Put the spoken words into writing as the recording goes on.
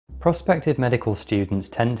Prospective medical students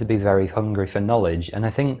tend to be very hungry for knowledge, and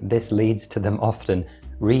I think this leads to them often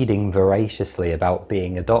reading voraciously about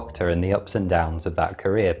being a doctor and the ups and downs of that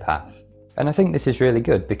career path. And I think this is really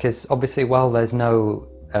good because obviously while there's no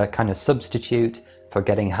kind of substitute for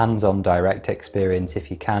getting hands-on direct experience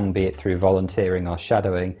if you can, be it through volunteering or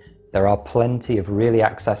shadowing, there are plenty of really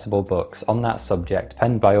accessible books on that subject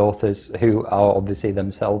penned by authors who are obviously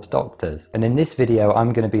themselves doctors. And in this video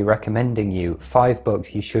I'm going to be recommending you 5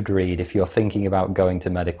 books you should read if you're thinking about going to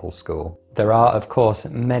medical school. There are of course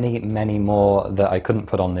many more that I couldn't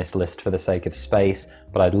put on this list for the sake of space,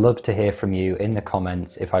 but I'd love to hear from you in the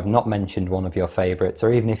comments if I've not mentioned one of your favourites,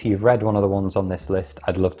 or even if you've read one of the ones on this list,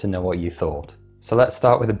 I'd love to know what you thought. So let's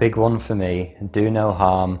start with a big one for me, Do No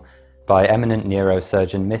Harm, by eminent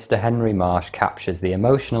neurosurgeon Mr. Henry Marsh, captures the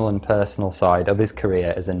emotional and personal side of his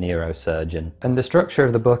career as a neurosurgeon. And the structure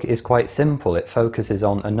of the book is quite simple. It focuses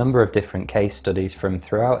on a number of different case studies from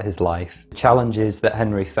throughout his life, the challenges that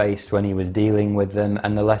Henry faced when he was dealing with them,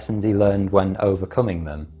 and the lessons he learned when overcoming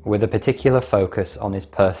them, with a particular focus on his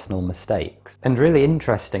personal mistakes. And really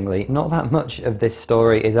interestingly, not that much of this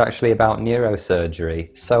story is actually about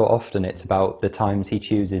neurosurgery. So often it's about the times he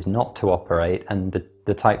chooses not to operate and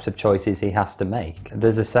the types of choices he has to make.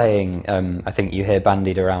 There's a saying, I think you hear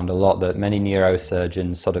bandied around a lot, that many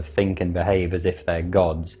neurosurgeons sort of think and behave as if they're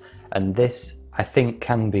gods. And this, I think,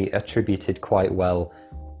 can be attributed quite well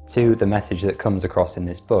to the message that comes across in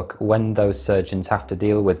this book, when those surgeons have to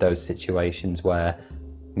deal with those situations where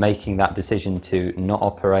making that decision to not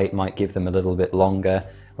operate might give them a little bit longer,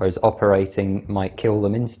 whereas operating might kill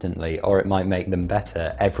them instantly, or it might make them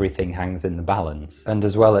better. Everything hangs in the balance. And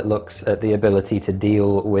as well, it looks at the ability to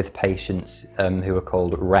deal with patients who are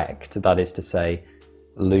called wrecked, that is to say,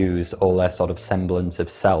 lose all their sort of semblance of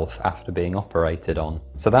self after being operated on.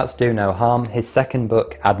 So that's Do No Harm. His second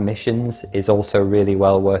book, Admissions, is also really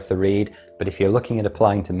well worth the read, but if you're looking at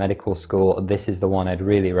applying to medical school, this is the one I'd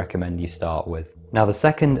really recommend you start with. Now, the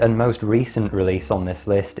second and most recent release on this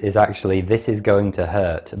list is actually This Is Going to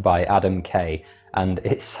Hurt by Adam Kay, and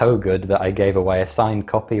it's so good that I gave away a signed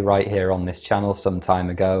copy right here on this channel some time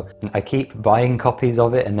ago. And I keep buying copies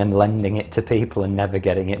of it and then lending it to people and never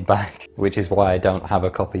getting it back, which is why I don't have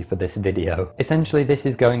a copy for this video. Essentially, This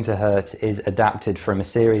Is Going to Hurt is adapted from a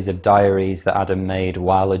series of diaries that Adam made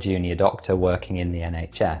while a junior doctor working in the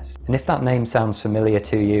NHS. And if that name sounds familiar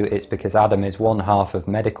to you, it's because Adam is one half of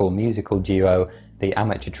medical musical duo the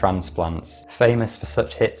Amateur Transplants, famous for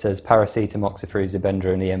such hits as Paracetamol,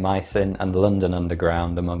 Benzodiazepine and London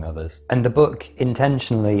Underground, among others. And the book,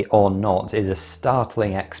 intentionally or not, is a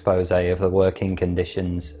startling expose of the working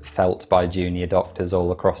conditions felt by junior doctors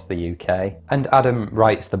all across the UK. And Adam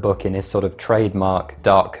writes the book in his sort of trademark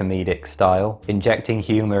dark comedic style, injecting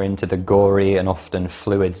humour into the gory and often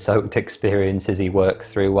fluid-soaked experiences he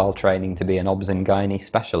works through while training to be an obs and gynae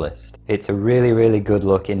specialist. It's a really good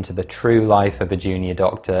look into the true life of a junior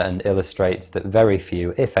doctor and illustrates that very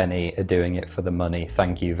few, if any, are doing it for the money.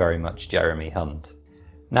 Thank you very much, Jeremy Hunt.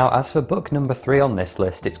 Now, as for book number 3 on this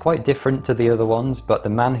list, it's quite different to the other ones, but The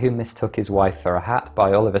Man Who Mistook His Wife for a Hat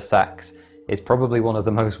by Oliver Sacks is probably one of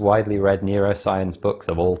the most widely read neuroscience books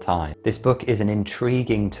of all time. This book is an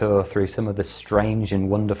intriguing tour through some of the strange and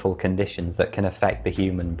wonderful conditions that can affect the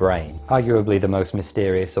human brain, arguably the most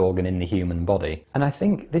mysterious organ in the human body. And I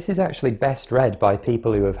think this is actually best read by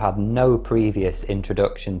people who have had no previous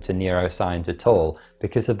introduction to neuroscience at all,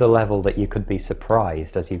 because of the level that you could be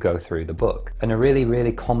surprised as you go through the book. And a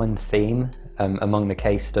really common theme among the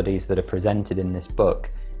case studies that are presented in this book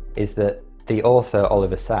is that the author,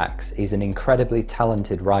 Oliver Sacks, is an incredibly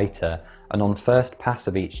talented writer, and on first pass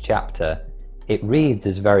of each chapter, it reads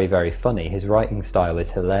as very funny. His writing style is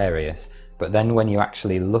hilarious, but then when you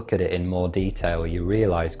actually look at it in more detail, you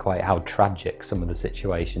realise quite how tragic some of the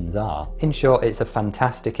situations are. In short, it's a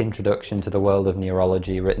fantastic introduction to the world of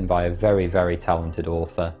neurology written by a very talented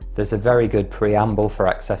author. There's a very good preamble for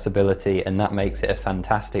accessibility, and that makes it a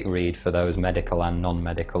fantastic read for those medical and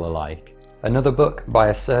non-medical alike. Another book by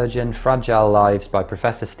a surgeon, Fragile Lives by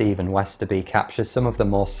Professor Stephen Westerby, captures some of the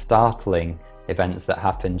more startling events that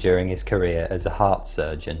happened during his career as a heart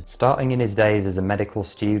surgeon. Starting in his days as a medical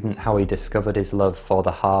student, how he discovered his love for the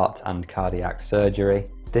heart and cardiac surgery.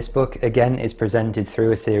 This book again is presented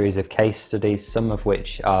through a series of case studies, some of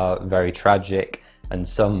which are very tragic, and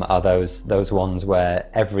some are those ones where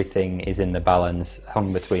everything is in the balance,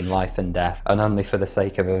 hung between life and death, and only for the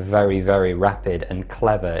sake of a very rapid and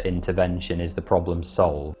clever intervention is the problem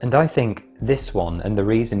solved. And I think this one, and the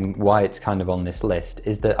reason why it's kind of on this list,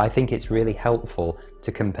 is that I think it's really helpful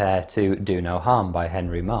to compare to Do No Harm by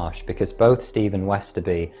Henry Marsh, because both Stephen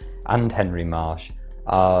Westerby and Henry Marsh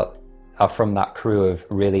are are from that crew of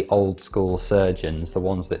really old school surgeons, the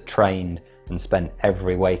ones that trained and spent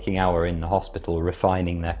every waking hour in the hospital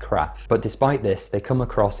refining their craft. But despite this, they come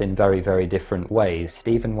across in very, very different ways.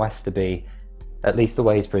 Stephen Westerby, at least the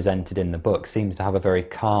way he's presented in the book, seems to have a very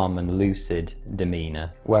calm and lucid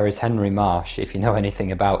demeanour, whereas Henry Marsh, if you know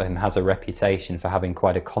anything about him, has a reputation for having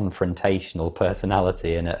quite a confrontational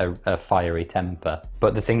personality and a fiery temper.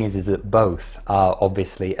 But the thing is that both are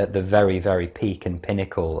obviously at the very, very peak and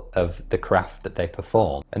pinnacle of the craft that they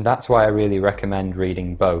perform. And that's why I really recommend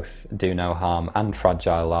reading both Do No Harm and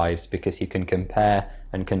Fragile Lives, because you can compare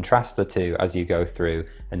and contrast the two as you go through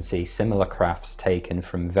and see similar crafts taken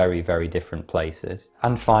from very, very different places.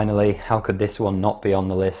 And finally, how could this one not be on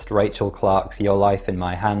the list? Rachel Clark's Your Life in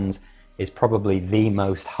My Hands is probably the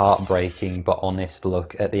most heartbreaking but honest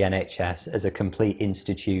look at the NHS as a complete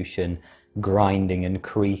institution, grinding and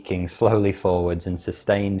creaking slowly forwards and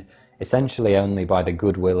sustained essentially only by the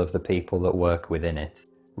goodwill of the people that work within it.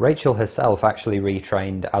 Rachel herself actually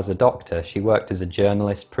retrained as a doctor. She worked as a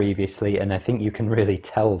journalist previously, and I think you can really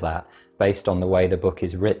tell that based on the way the book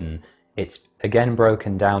is written. It's again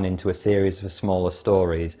broken down into a series of smaller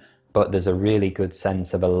stories, but there's a really good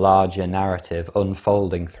sense of a larger narrative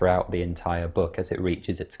unfolding throughout the entire book as it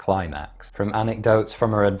reaches its climax. From anecdotes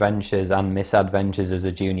from her adventures and misadventures as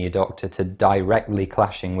a junior doctor to directly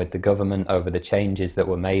clashing with the government over the changes that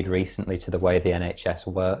were made recently to the way the NHS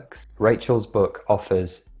works, Rachel's book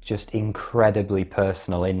offers just incredibly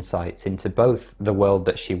personal insights into both the world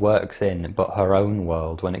that she works in, but her own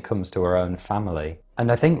world when it comes to her own family.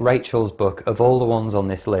 And I think Rachel's book, of all the ones on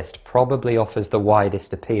this list, probably offers the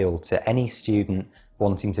widest appeal to any student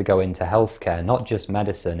wanting to go into healthcare, not just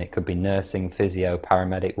medicine. It could be nursing, physio,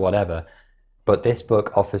 paramedic, whatever. But this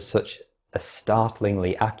book offers such a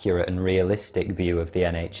startlingly accurate and realistic view of the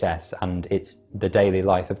NHS and the daily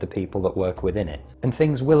life of the people that work within it. And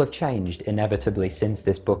things will have changed inevitably since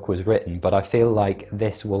this book was written, but I feel like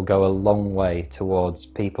this will go a long way towards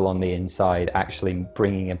people on the inside actually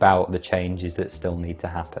bringing about the changes that still need to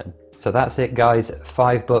happen. So that's it, guys.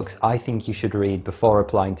 5 books I think you should read before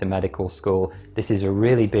applying to medical school. This is a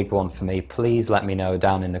really big one for me. Please let me know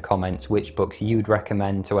down in the comments which books you'd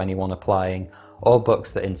recommend to anyone applying, or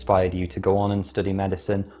books that inspired you to go on and study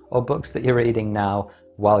medicine, or books that you're reading now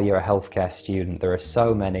while you're a healthcare student. There are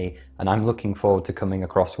so many, and I'm looking forward to coming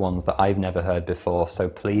across ones that I've never heard before, so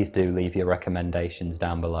please do leave your recommendations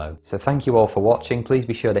down below. So thank you all for watching. Please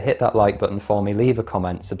be sure to hit that like button for me, leave a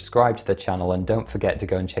comment, subscribe to the channel, and don't forget to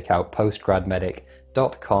go and check out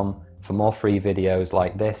PostGradMedic.com for more free videos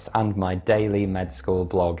like this and my daily med school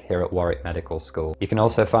blog here at Warwick Medical School. You can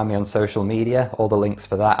also find me on social media. All the links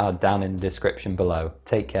for that are down in the description below.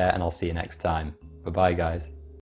 Take care, and I'll see you next time. Bye bye, guys.